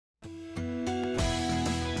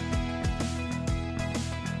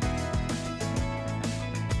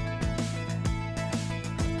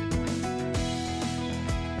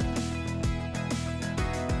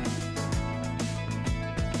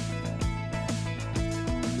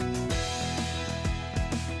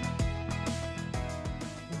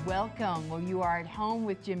welcome. Well, you are at home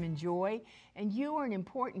with Jim and Joy, and you are an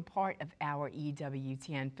important part of our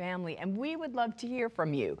EWTN family, and we would love to hear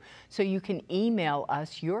from you. So you can email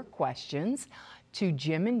us your questions to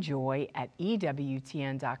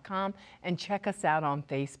jimandjoy@ewtn.com and check us out on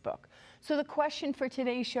Facebook. So the question for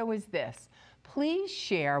today's show is this. Please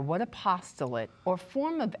share what apostolate or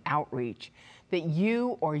form of outreach that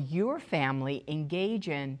you or your family engage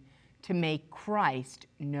in to make Christ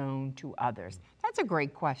known to others. That's a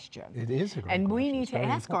great question. It is a great question. And we need to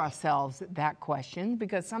ask ourselves that question,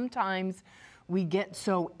 because sometimes we get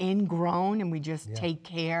so ingrown and we just take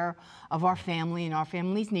care of our family and our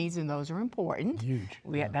family's needs, and those are important. Huge.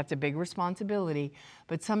 That's a big responsibility.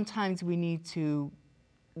 But sometimes we need to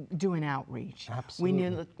do an outreach.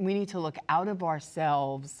 Absolutely. We need to look out of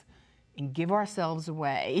ourselves and give ourselves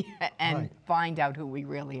away and find out who we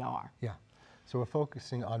really are. Yeah. So we're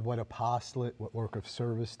focusing on what apostolate, what work of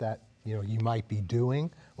service that you might be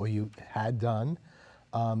doing or you had done.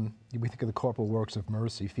 We think of the corporal works of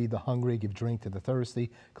mercy: feed the hungry, give drink to the thirsty,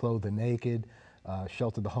 clothe the naked,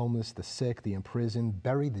 shelter the homeless, the sick, the imprisoned,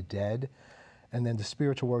 bury the dead. And then the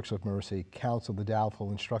spiritual works of mercy: counsel the doubtful,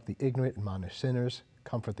 instruct the ignorant, admonish sinners,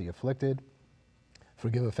 comfort the afflicted,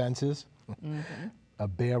 forgive offenses,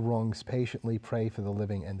 bear wrongs patiently, pray for the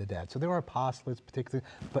living and the dead. So there are apostolates particularly,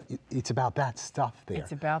 but it's about that stuff there.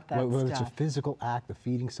 It's about that Whether stuff. it's a physical act of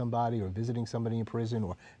feeding somebody or visiting somebody in prison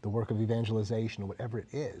or the work of evangelization or whatever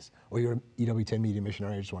it is, or you're an EWTN media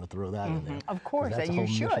missionary, I just want to throw that in there. Of course, that's and a you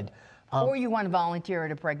whole should. mission. Or you want to volunteer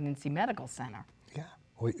at a pregnancy medical center. Yeah,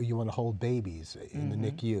 or you want to hold babies in the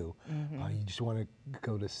NICU. You just want to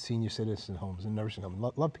go to senior citizen homes and nursing homes,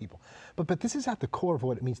 love people. But this is at the core of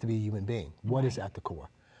what it means to be a human being. What is at the core?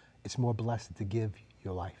 It's more blessed to give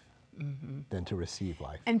your life than to receive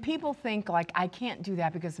life. And people think, like, I can't do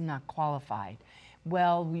that because I'm not qualified.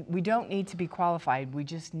 Well, we don't need to be qualified. We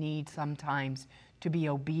just need sometimes to be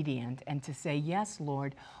obedient and to say, yes,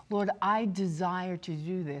 Lord. Lord, I desire to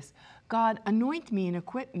do this. God, anoint me and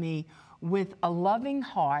equip me with a loving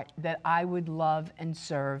heart that I would love and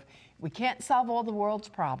serve. We can't solve all the world's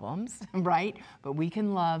problems, right? But we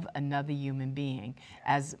can love another human being.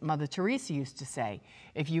 As Mother Teresa used to say,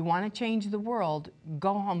 if you want to change the world,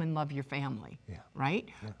 go home and love your family, right?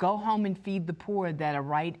 Go home and feed the poor that are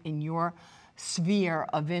right in your sphere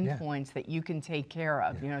of influence that you can take care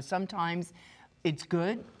of. Sometimes it's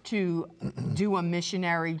good to do a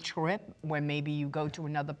missionary trip where maybe you go to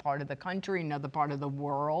another part of the country, another part of the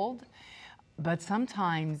world, but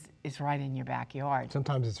sometimes it's right in your backyard.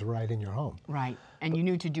 Sometimes it's right in your home. Right, and you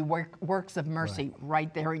need to do works of mercy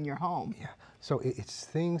right there in your home. Yeah, so it's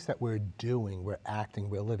things that we're doing, we're acting,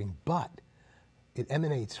 we're living, but it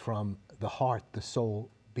emanates from the heart, the soul,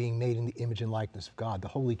 being made in the image and likeness of God, the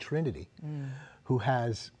Holy Trinity, who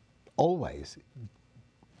has always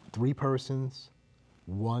three persons,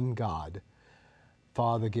 one God,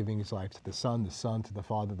 Father giving his life to the Son to the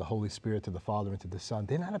Father, the Holy Spirit to the Father and to the Son.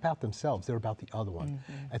 They're not about themselves, they're about the other one.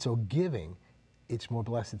 And so giving, it's more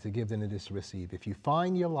blessed to give than it is to receive. If you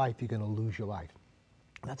find your life, you're going to lose your life.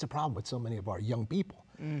 That's a problem with so many of our young people.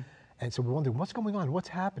 And so we're wondering, what's going on? What's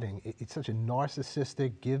happening? It's such a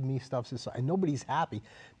narcissistic, give me stuff society, and nobody's happy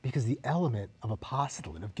because the element of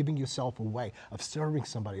apostolate, of giving yourself away, of serving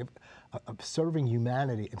somebody, of serving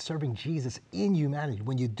humanity and serving Jesus in humanity.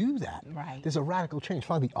 When you do that, there's a radical change.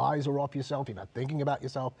 Finally, the eyes are off yourself. You're not thinking about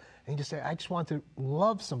yourself. And you just say, I just want to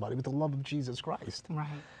love somebody with the love of Jesus Christ.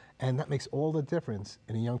 And that makes all the difference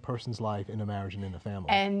in a young person's life, in a marriage, and in a family.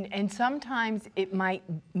 And sometimes it might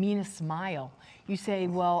mean a smile. You say,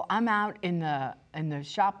 well, I'm out in the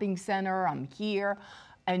shopping center, I'm here,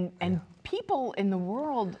 and people in the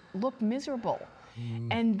world look miserable.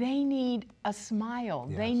 And they need a smile.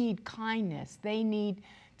 They need kindness. They need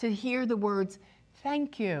to hear the words,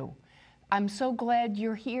 thank you. I'm so glad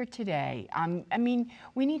you're here today. I mean,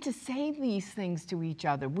 we need to say these things to each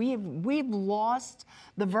other. We've lost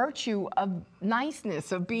the virtue of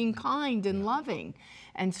niceness, of being kind and loving.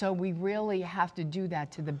 And so we really have to do that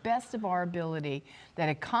to the best of our ability, that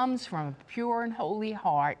it comes from a pure and holy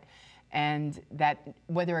heart, and that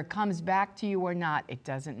whether it comes back to you or not, it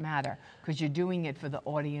doesn't matter, because you're doing it for the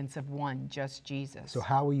audience of one, just Jesus. So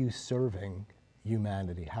how are you serving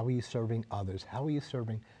humanity? How are you serving others? How are you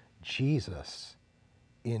serving Jesus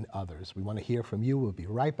in others? We want to hear from you. We'll be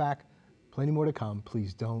right back. Plenty more to come.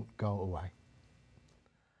 Please don't go away.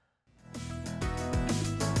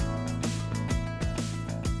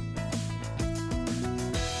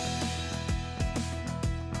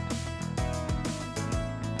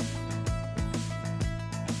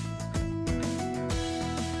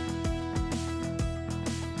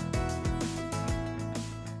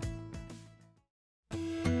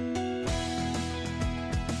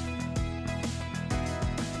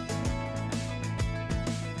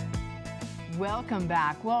 Welcome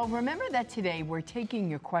back. Well, remember that today we're taking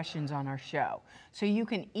your questions on our show. So you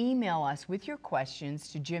can email us with your questions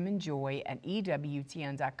to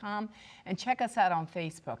jimandjoy@ewtn.com and check us out on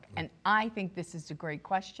Facebook. And I think this is a great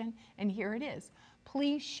question, and here it is.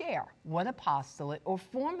 Please share what apostolate or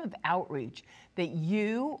form of outreach that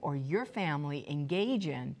you or your family engage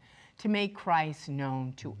in to make Christ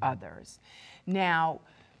known to others. Now,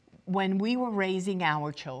 when we were raising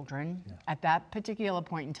our children, at that particular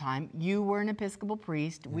point in time, you were an Episcopal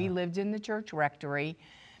priest. We lived in the church rectory.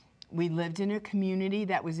 We lived in a community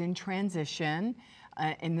that was in transition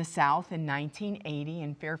in the South in 1980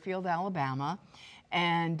 in Fairfield, Alabama.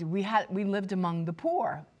 And we lived among the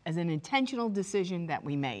poor as an intentional decision that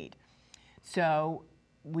we made. So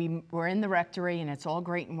we were in the rectory, and it's all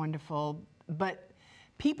great and wonderful, but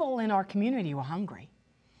people in our community were hungry.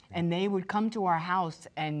 And they would come to our house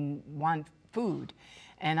and want food.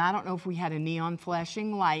 And I don't know if we had a neon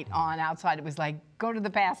flashing light on outside. It was like, go to the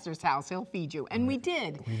pastor's house, he'll feed you. And we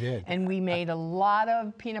did. We did. And we made a lot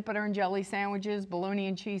of peanut butter and jelly sandwiches, bologna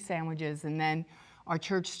and cheese sandwiches, and then our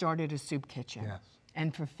church started a soup kitchen. Yes.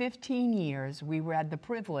 And for 15 years, we had the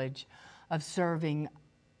privilege of serving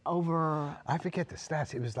over... I forget the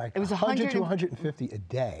stats. It was like 100 to 150 a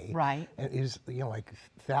day. Right. And it was, like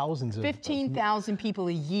thousands of... 15,000 people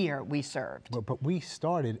a year we served. But we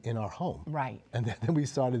started in our home. Right. And then we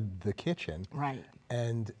started the kitchen. Right.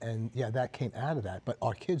 And yeah, that came out of that. But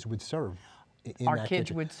our kids would serve in Our that kids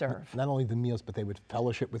kitchen. would serve. Not only the meals, but they would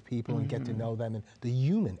fellowship with people and get to know them, and the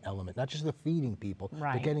human element, not just the feeding people,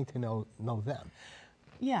 Right. but getting to know them.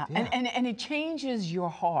 Yeah, Yeah. And it changes your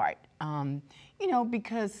heart,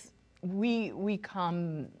 because we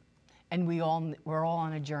come and we're all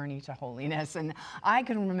on a journey to holiness. And I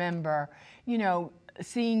can remember,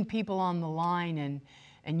 seeing people on the line,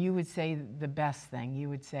 and you would say the best thing. You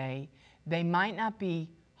would say, they might not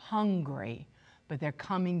be hungry, but they're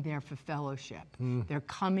coming there for fellowship. They're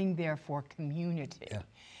coming there for community. Yeah.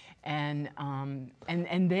 And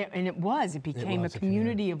it became a was a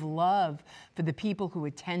community of love for the people who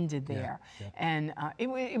attended there. yeah. And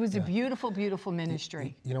it was a beautiful, beautiful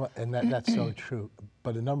ministry. You know what, and that's so true.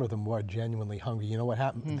 But a number of them were genuinely hungry. You know what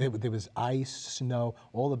happened? There was ice, snow,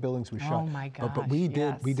 all the buildings were shut. Oh my But gosh, we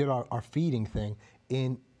yes. did our feeding thing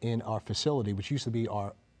in our facility, which used to be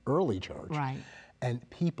our early church. Right. And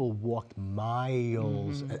people walked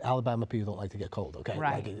miles. Alabama people don't like to get cold, okay?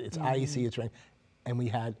 Right. Like it's icy, it's raining. And we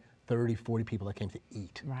had 30, 40 people that came to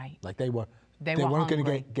eat. Right. Like they weren't going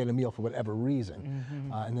hungry. to get a meal for whatever reason.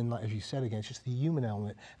 And then, as you said again, it's just the human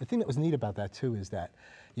element. The thing that was neat about that too is that,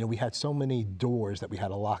 we had so many doors that we had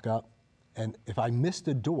to lock up. And if I missed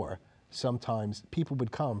a door, sometimes people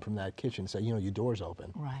would come from that kitchen and say, your door's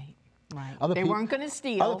open. Right. Right. Other They weren't going to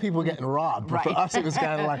steal. Other people were getting robbed. But for Right. us, it was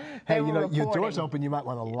kind of like, hey, They were your door's reporting. open, you might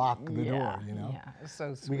want to lock the door, Yeah,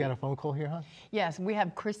 so sweet. We got a phone call here, huh? Yes, we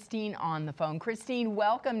have Christine on the phone. Christine,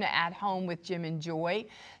 welcome to At Home with Jim and Joy.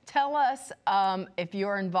 Tell us if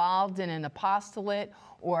you're involved in an apostolate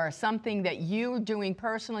or something that you're doing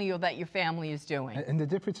personally or that your family is doing. And the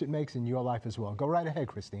difference it makes in your life as well. Go right ahead,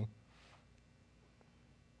 Christine.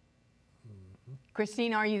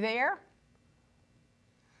 Christine, are you there?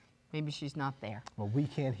 Maybe she's not there. Well, we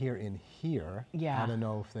can't hear in here. Yeah. I don't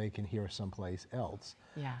know if they can hear someplace else.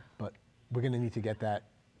 Yeah. But we're going to need to get that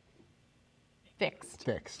Fixed.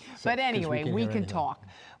 fixed. But 'cause anyway, we hear can anything. talk.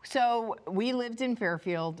 So we lived in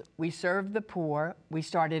Fairfield. We served the poor. We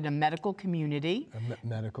started a medical community, A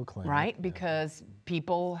medical clinic. right? Because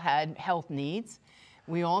people had health needs.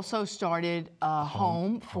 We also started a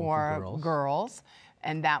home for girls.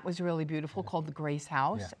 And that was really beautiful, called the Grace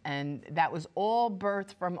House. Yeah. And that was all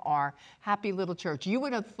birthed from our happy little church. You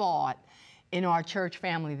would have thought in our church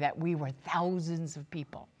family that we were thousands of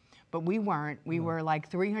people. But we weren't. We were like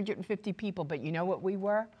 350 people. But you know what we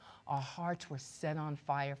were? Our hearts were set on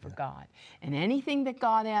fire for God. And anything that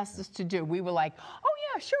God asked us to do, we were like, oh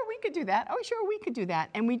yeah, sure, we could do that. Oh, sure, we could do that.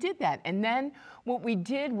 And we did that. And then what we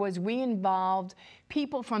did was we involved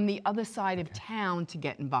people from the other side of town to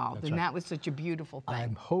get involved. And that was such a beautiful thing.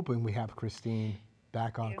 I'm hoping we have Christine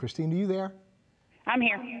back on. Christine, are you there? I'm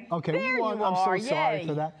here. Okay, There you I'm so are, sorry yay.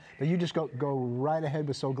 for that. But you just go right ahead.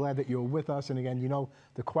 We're so glad that you're with us. And again,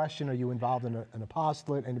 the question, are you involved in an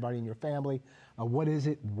apostolate? Anybody in your family? What is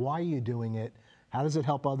it? Why are you doing it? How does it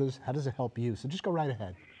help others? How does it help you? So just go right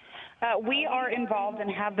ahead. We are involved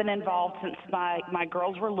and have been involved since my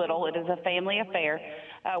girls were little. It is a family affair.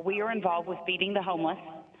 We are involved with feeding the homeless.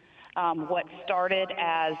 What started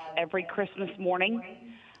as every Christmas morning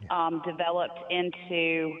developed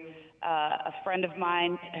into a friend of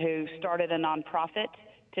mine who started a nonprofit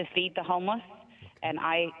to feed the homeless. And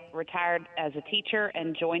I retired as a teacher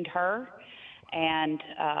and joined her. and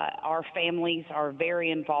our families are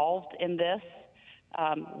very involved in this.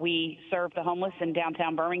 We serve the homeless in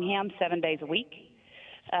downtown Birmingham 7 days a week.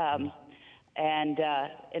 And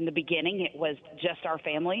in the beginning, it was just our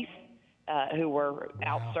families who were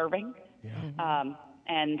out serving. Yeah.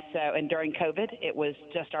 And during COVID, it was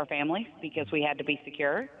just our families because we had to be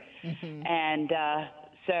secure. And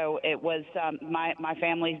so it was, my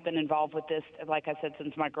family's been involved with this, like I said,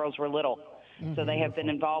 since my girls were little. So they have been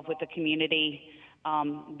involved with the community.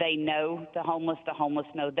 They know the homeless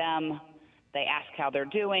know them. They ask how they're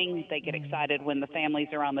doing. They get excited when the families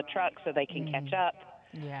are on the truck so they can catch up.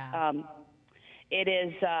 Yeah.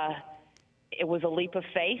 It was a leap of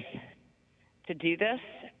faith to do this,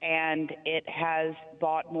 and it has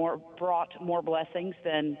brought more blessings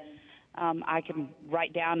than I can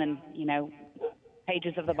write down in,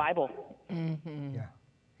 pages of the Bible. Yeah,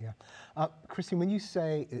 yeah. Christine, when you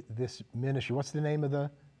say this ministry, what's the name of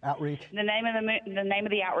the outreach? The name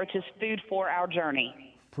of the outreach is Food for Our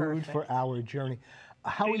Journey. Food for Our Journey.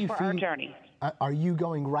 How Food are you for feeding? Our Journey. Are you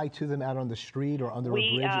going right to them out on the street or under a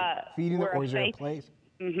bridge, feeding them, or is there a place?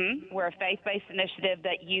 We're a faith-based initiative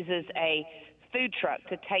that uses a food truck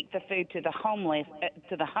to take the food to the homeless,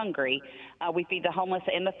 to the hungry. We feed the homeless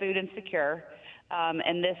and the food insecure,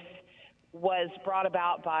 and this was brought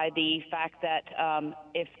about by the fact that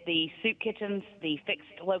if the soup kitchens, the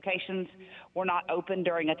fixed locations, were not open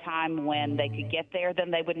during a time when they could get there,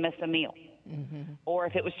 then they would miss a meal. Or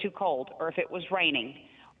if it was too cold, or if it was raining,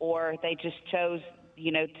 or they just chose,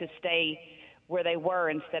 to stay where they were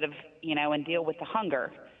instead of, and deal with the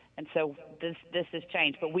hunger. And so this has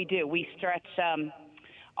changed. But we stretch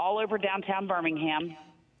all over downtown Birmingham,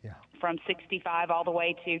 from 65 all the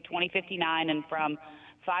way to 2059, and from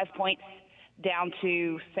 5 Points down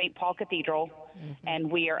to St. Paul Cathedral.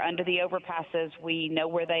 And we are under the overpasses. We know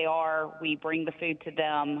where they are. We bring the food to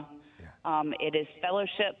them. It is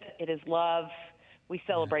fellowship. It is love. We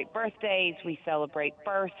celebrate birthdays. We celebrate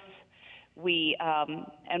births.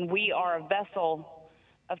 And we are a vessel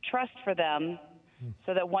of trust for them,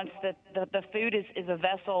 so that once the food is a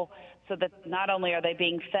vessel, so that not only are they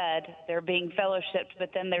being fed, they're being fellowshipped,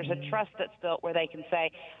 but then there's a trust that's built where they can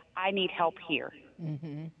say, I need help here.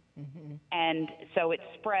 And so it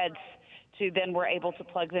spreads to then we're able to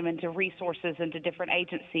plug them into resources, into different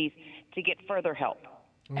agencies to get further help.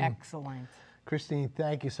 Excellent. Christine,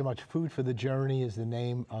 thank you so much. Food for the Journey is the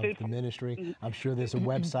name of the ministry. I'm sure there's a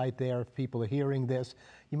website there. If people are hearing this,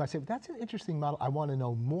 you might say, that's an interesting model. I want to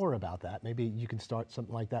know more about that. Maybe you can start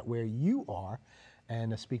something like that where you are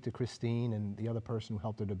and speak to Christine and the other person who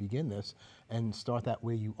helped her to begin this and start that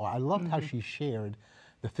where you are. I loved how she shared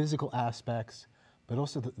the physical aspects, but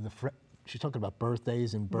also she's talking about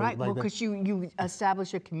birthdays and Right, well, because you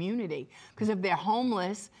establish a community. Because if they're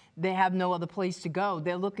homeless, they have no other place to go.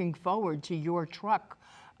 They're looking forward to your truck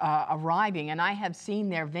arriving. And I have seen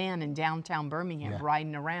their van in downtown Birmingham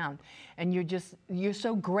riding around. And you're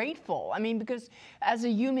so grateful. I mean, because as a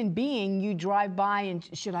human being, you drive by and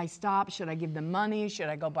should I stop? Should I give them money? Should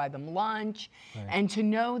I go buy them lunch? And to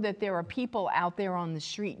know that there are people out there on the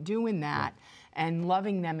street doing that, and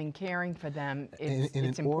loving them and caring for them, it's in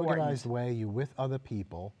an important. organized way, you're with other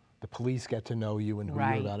people. The police get to know you and who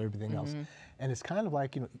you're about, everything else. And it's kind of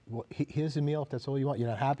like, well, here's a meal if that's all you want. You're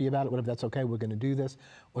not happy about it, whatever, that's okay, we're going to do this.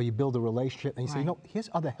 Or you build a relationship and you say, here's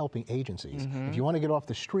other helping agencies. If you want to get off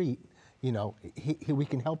the street, we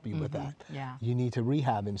can help you with that. You need to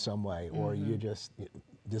rehab in some way, or you just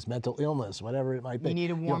mental illness, whatever it might be. You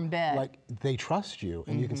need a warm bed. Like, they trust you,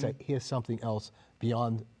 and you can say, here's something else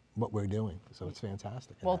beyond what we're doing. So it's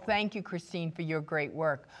fantastic. Well, thank you, Christine, for your great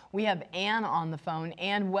work. We have Ann on the phone.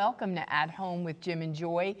 Ann, welcome to At Home with Jim and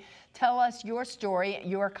Joy. Tell us your story,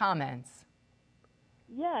 your comments.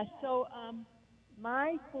 Yeah, so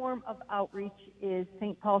my form of outreach is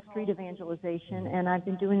St. Paul Street Evangelization, and I've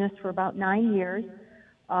been doing this for about 9 years.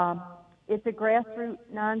 It's a grassroots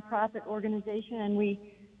nonprofit organization, and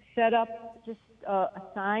we set up just a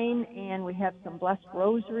sign, and we have some blessed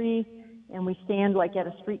rosaries, and we stand like at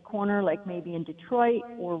a street corner, like maybe in Detroit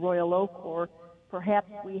or Royal Oak, or perhaps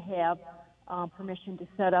we have permission to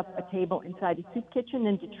set up a table inside a soup kitchen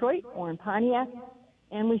in Detroit or in Pontiac.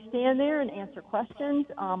 And we stand there and answer questions.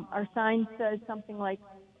 Our sign says something like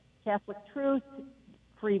Catholic truth,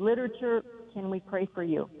 free literature, can we pray for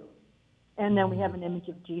you? And then we have an image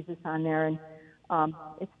of Jesus on there. And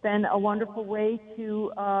it's been a wonderful way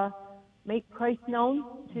to make Christ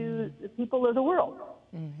known to the people of the world.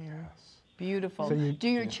 Yes. Beautiful. So do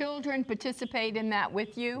your children participate in that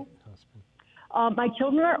with you? My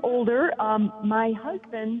children are older. My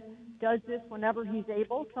husband does this whenever he's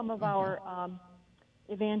able. Some of our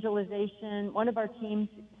evangelization. One of our teams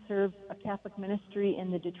serves a Catholic ministry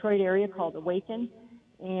in the Detroit area called Awaken,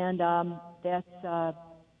 and that's a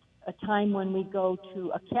time when we go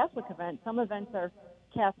to a Catholic event. Some events are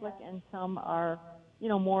Catholic and some are,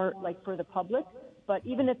 more like for the public. But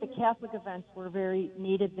even at the Catholic events, we're very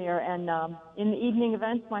needed there. And in the evening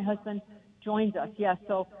events, my husband joins us. Yeah,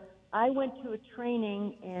 so I went to a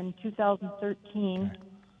training in 2013,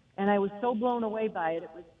 and I was so blown away by it.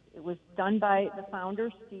 It was done by the founder,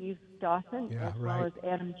 Steve Dawson, as well as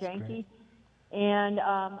Adam Janke. And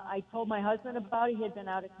I told my husband about it. He had been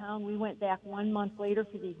out of town. We went back 1 month later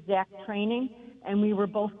for the exact training, and we were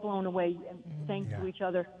both blown away and saying to each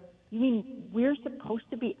other, you mean we're supposed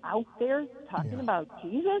to be out there talking about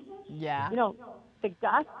Jesus? Yeah. The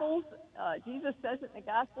Gospels, Jesus says it in the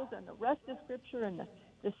Gospels, and the rest of Scripture, and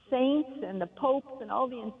the saints and the popes and all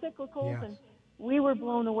the encyclicals, and we were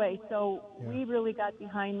blown away. So we really got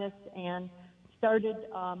behind this and started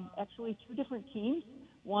actually 2 different teams,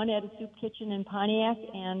 one at a soup kitchen in Pontiac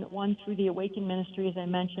and one through the Awaken Ministry, as I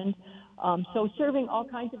mentioned. So serving all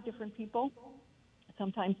kinds of different people,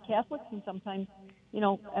 sometimes Catholics and sometimes,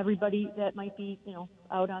 everybody that might be,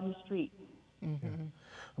 out on the street. Mm-hmm.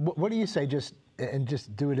 What do you say, just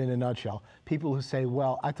do it in a nutshell? People who say,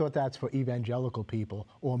 well, I thought that's for evangelical people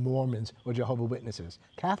or Mormons or Jehovah's Witnesses.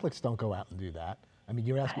 Catholics don't go out and do that. I mean,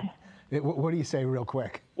 you're asking, what do you say real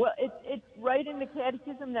quick? Well, it's right in the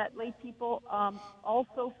catechism that lay people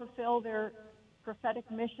also fulfill their prophetic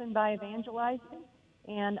mission by evangelizing.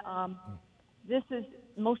 And this is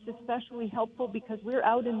most especially helpful because we're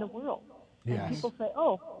out in the world. Yes. And people say,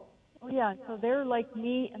 oh yeah, so they're like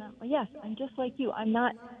me, and yes, I'm just like you. I'm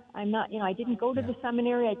not, I didn't go to the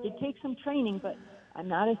seminary. I did take some training, but I'm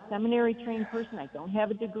not a seminary trained person. I don't have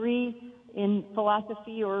a degree in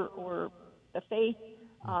philosophy or the faith.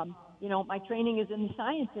 My training is in the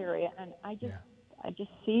science area, and I just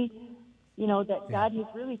see, that God has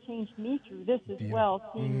really changed me through this as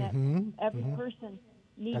well, seeing that every person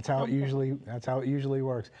needs That's how something. it usually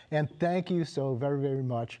works. And thank you so very, very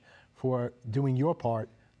much for doing your part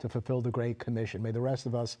to fulfill the Great Commission. May the rest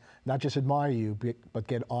of us not just admire you, but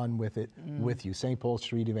get on with it with you. St. Paul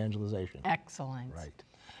Street Evangelization. Excellent. Right.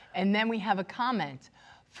 And then we have a comment.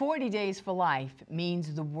 40 Days for Life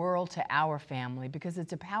means the world to our family because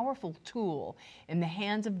it's a powerful tool in the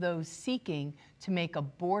hands of those seeking to make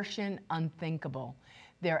abortion unthinkable.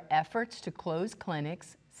 Their efforts to close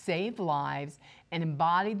clinics, save lives, and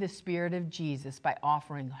embody the spirit of Jesus by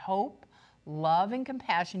offering hope, love, and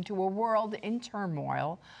compassion to a world in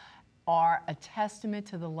turmoil are a testament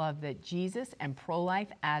to the love that Jesus and pro-life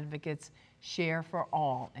advocates share for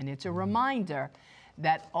all. And it's a reminder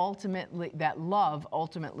that love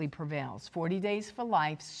ultimately prevails. 40 Days for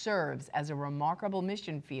Life serves as a remarkable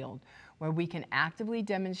mission field where we can actively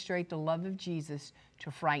demonstrate the love of Jesus to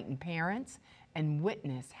frightened parents and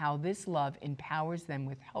witness how this love empowers them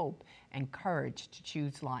with hope and courage to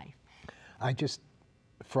choose life.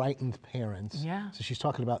 Frightened parents. Yeah. So she's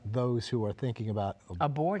talking about those who are thinking about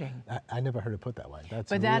aborting. I never heard it put that way.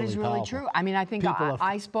 But that is really true. I mean, I think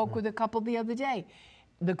I spoke with a couple the other day.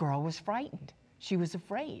 The girl was frightened. She was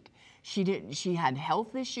afraid. She had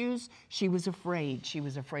health issues. She was afraid. She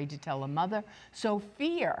was afraid to tell her mother. So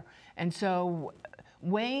fear. And so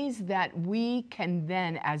ways that we can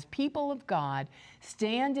then, as people of God,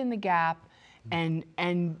 stand in the gap and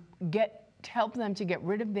help them to get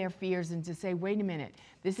rid of their fears and to say, wait a minute,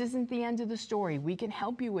 this isn't the end of the story. We can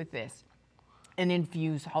help you with this. And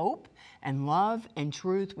infuse hope and love and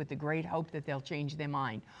truth with the great hope that they'll change their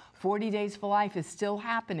mind. 40 Days for Life is still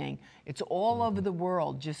happening. It's all over the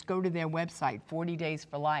world. Just go to their website, 40 Days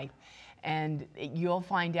for Life, and you'll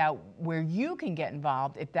find out where you can get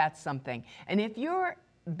involved if that's something. And if you're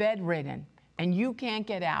bedridden and you can't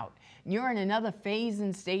get out, you're in another phase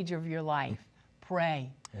and stage of your life,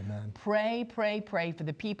 pray. Amen. Pray, pray, pray for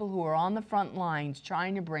the people who are on the front lines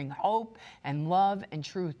trying to bring hope and love and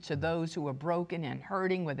truth to those who are broken and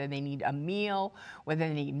hurting, whether they need a meal, whether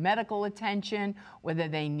they need medical attention, whether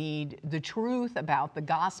they need the truth about the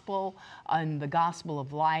gospel and the gospel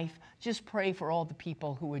of life. Just pray for all the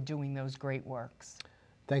people who are doing those great works.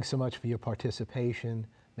 Thanks so much for your participation.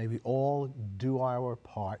 May we all do our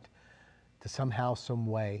part to somehow, some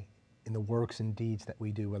way, in the works and deeds that we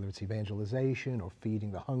do, whether it's evangelization or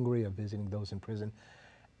feeding the hungry or visiting those in prison.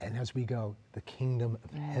 And as we go, the kingdom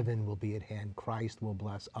of heaven will be at hand. Christ will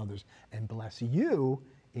bless others and bless you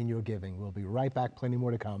in your giving. We'll be right back. Plenty more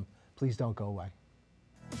to come. Please don't go away.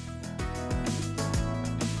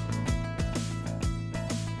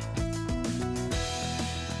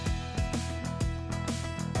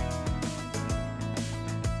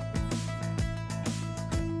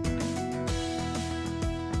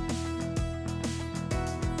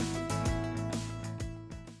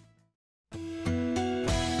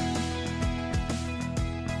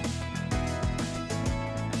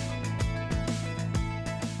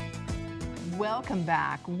 Welcome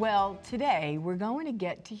back. Well, today we're going to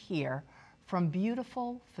get to hear from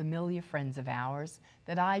beautiful, familiar friends of ours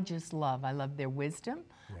that I just love. I love their wisdom.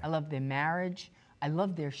 I love their marriage. I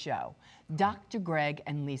love their show. Dr. Greg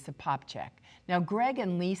and Lisa Popcak. Now, Greg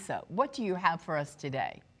and Lisa, what do you have for us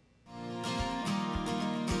today?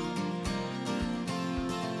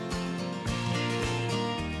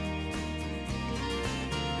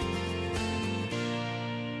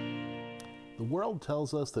 The world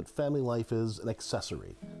tells us that family life is an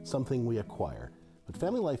accessory, something we acquire. But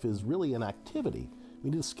family life is really an activity.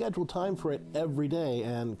 We need to schedule time for it every day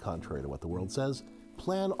and, contrary to what the world says,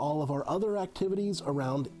 plan all of our other activities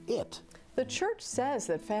around it. The church says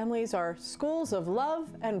that families are schools of love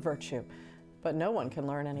and virtue, but no one can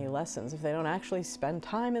learn any lessons if they don't actually spend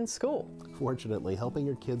time in school. Fortunately, helping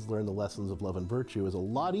your kids learn the lessons of love and virtue is a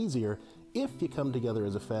lot easier if you come together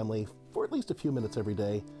as a family for at least a few minutes every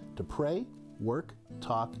day to pray, work,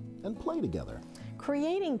 talk, and play together.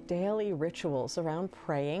 Creating daily rituals around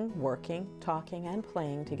praying, working, talking, and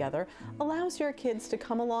playing together allows your kids to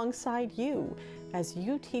come alongside you as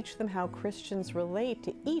you teach them how Christians relate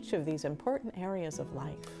to each of these important areas of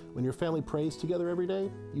life. When your family prays together every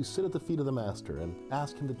day, you sit at the feet of the Master and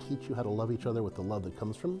ask him to teach you how to love each other with the love that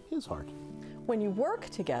comes from his heart. When you work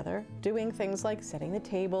together, doing things like setting the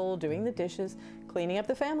table, doing the dishes, cleaning up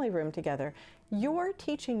the family room together, you're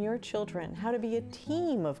teaching your children how to be a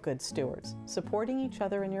team of good stewards, supporting each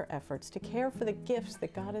other in your efforts to care for the gifts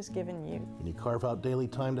that God has given you. When you carve out daily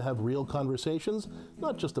time to have real conversations,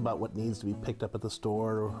 not just about what needs to be picked up at the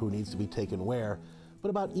store or who needs to be taken where, but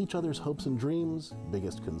about each other's hopes and dreams,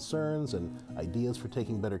 biggest concerns, and ideas for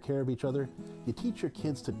taking better care of each other, you teach your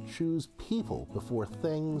kids to choose people before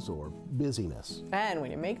things or busyness. And when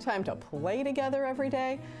you make time to play together every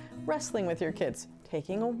day, wrestling with your kids,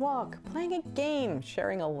 taking a walk, playing a game,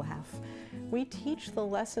 sharing a laugh, we teach the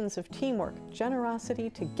lessons of teamwork, generosity,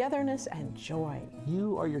 togetherness, and joy.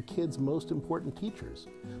 You are your kids' most important teachers.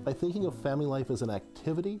 By thinking of family life as an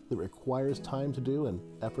activity that requires time to do and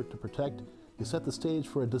effort to protect, you set the stage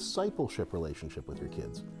for a discipleship relationship with your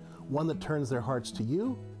kids, one that turns their hearts to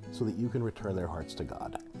you so that you can return their hearts to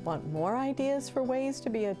God. Want more ideas for ways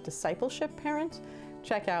to be a discipleship parent?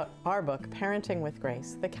 Check out our book, Parenting with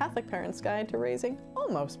Grace, the Catholic Parent's Guide to Raising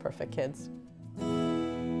Almost Perfect Kids.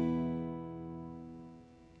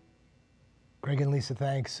 Greg and Lisa,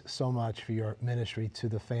 thanks so much for your ministry to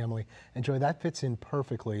the family. And Joy, that fits in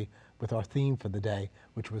perfectly with our theme for the day,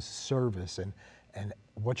 which was service and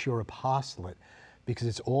what's your apostolate, because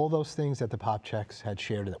it's all those things that the Popcaks had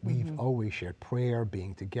shared and that we've always shared: prayer,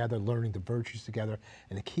 being together, learning the virtues together.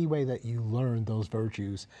 And the key way that you learn those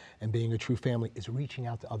virtues and being a true family is reaching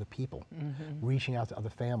out to other people, reaching out to other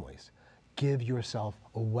families. Give yourself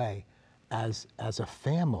away as a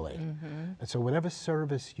family. And so whatever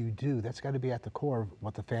service you do, that's got to be at the core of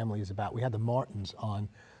what the family is about. We had the Martins on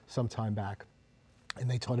some time back, and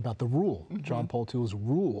they taught about the rule, John Paul II's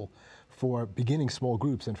rule for beginning small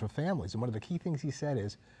groups and for families. And one of the key things he said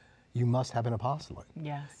is, you must have an apostolate.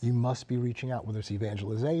 Yes. You must be reaching out, whether it's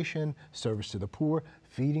evangelization, service to the poor,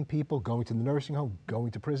 feeding people, going to the nursing home,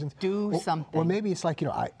 going to prisons. Do something. Or maybe it's like,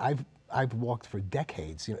 I've walked for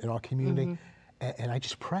decades in our community, and I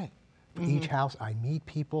just pray. For each house, I meet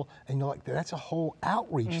people, and that's a whole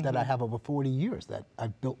outreach that I have over 40 years, that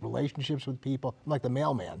I've built relationships with people. I'm like the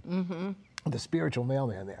mailman, the spiritual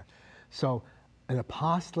mailman there. So an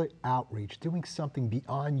apostolate outreach, doing something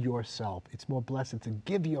beyond yourself. It's more blessed to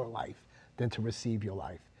give your life than to receive your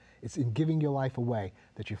life. It's in giving your life away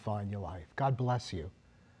that you find your life. God bless you.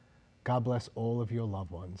 God bless all of your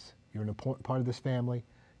loved ones. You're an important part of this family.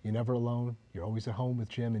 You're never alone. You're always at home with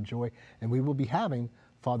Jim and Joy. And we will be having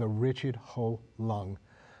Father Richard Ho Lung,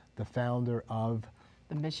 the founder of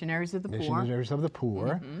The Missionaries of the Poor. Missionaries of the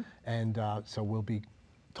Poor. And so we'll be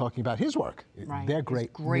talking about his work, Right. their His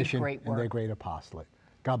great great, mission great and their work. great apostolate.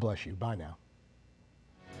 God bless you. Bye now.